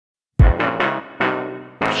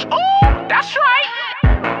Oh, that's right.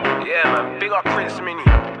 Yeah, man, big up Prince Mini.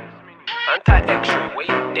 Anti-X-ray, wait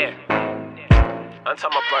there. Until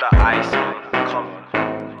my brother Ice, come on.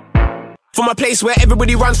 From a place where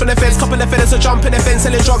everybody runs from the fence, couple of fellas are jumping the fence,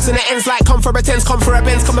 selling drugs and it ends like come for a tens, come for a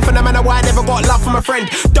Benz. Coming from the man why I never got love from a friend.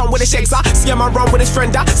 Done with the shakes, see a man run with his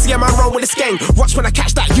friend, see a man run with his gang. Watch when I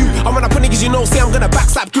catch that you, I run up on niggas you know, say I'm gonna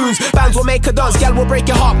backslap goons. Bands will make a dance, gal will break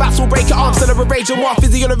your heart, bats will break your arms, celebrate rage and war.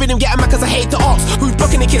 Fizzy on the rhythm, getting mad cause I hate the ops. Who's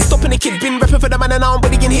blocking the kid, stopping the kid, been repping for the man and now I'm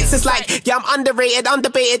winning hits. It's like, yeah I'm underrated,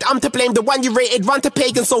 undebated, I'm to blame, the one you rated, run to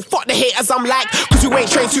pagan, so fuck the haters. I'm like, cause you ain't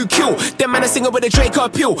trained to kill. Them man are singing with a Draco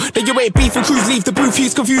appeal. Then you ain't beefing crews, leave the booth,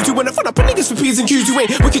 he's confused. You wanna front up on niggas for P's and Q's. You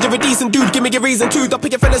ain't wicked, you're a decent dude, give me your reason to. Don't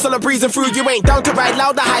pick your fellas on a breezing through. You ain't down to ride,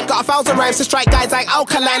 loud the hype, got 1,000 rhymes to strike guys like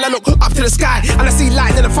alkaline. I look up to the sky and I see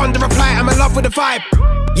light and the thunder reply. I'm in love with the vibe.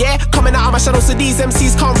 Yeah, coming out of my shadow so these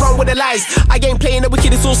MCs can't run with the lies. I ain't playing the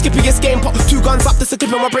wicked, it's all skippiest game. Pop 2 guns up, there's a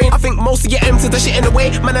clip in my brain. I think most of your M's the shit in the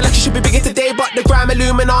way. Man, I like you should be bigger today, but the Grime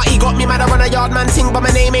Illuminati got me mad. I run a yard man ting, but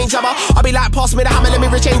my name ain't Jabba. I'll be like, pass me the hammer, let me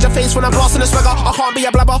rechange your face when I'm blasting the swagger. I can't be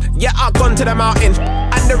a blabber. Yeah, I've gone to the mountain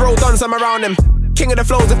and the road dons, I'm around them. King of the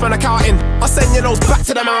flows if I'm accounting. I'll send your nose back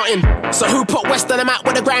to the mountain. So who put West on the map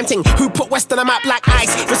with the Grime ting? Who put West on the map like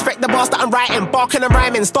ice? Respect the bars that I'm writing, barking and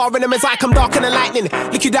rhyming, starring them as like I'm darker than lightning.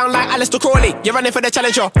 Lick you down like Alistair Crawley. You're running for the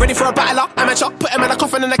challenger, ready for a battler, amateur. Put him in a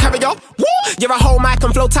coffin and a carrier. Woo! You're a whole mic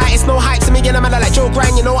and flow tight, it's no hype to me. And I'm like Joe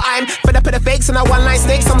Grime, you know I'm fed up with the fakes and I one line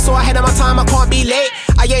snakes. I'm so ahead of my time, I can't be late.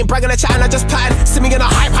 I ain't bragging or chatting, I just pattern. See me in a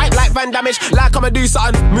hype like Van Damage. Like I'ma do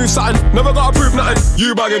something, move something. Never gotta prove nothing,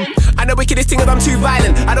 you bugging. And the wickedest thing is I'm too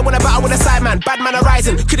violent. I don't wanna battle with a side man, bad man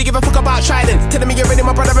arising. Couldn't give a fuck about Trident. Telling me you're ready,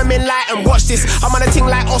 my brother, I'm in light. And watch this, I'm on a ting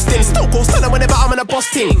like Austin. Still go stunner whenever I'm on a boss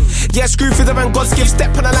ting. Yeah, Scrufizzer and God's gift,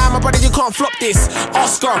 step on the line, my brother, you can't flop this.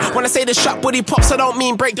 Oscar, when I say the shot body pops, I don't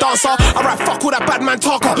mean break dancer. Alright, fuck all that bad man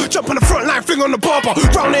talker. Jump on the front line, fling on the barber.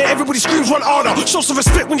 Round there, everybody screams one order. Show some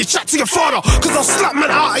respect when you chat to your father. Cause I'll slap man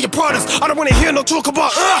out of your brothers. I don't wanna hear no talk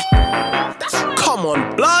about Come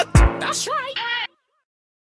on, blood. That's right.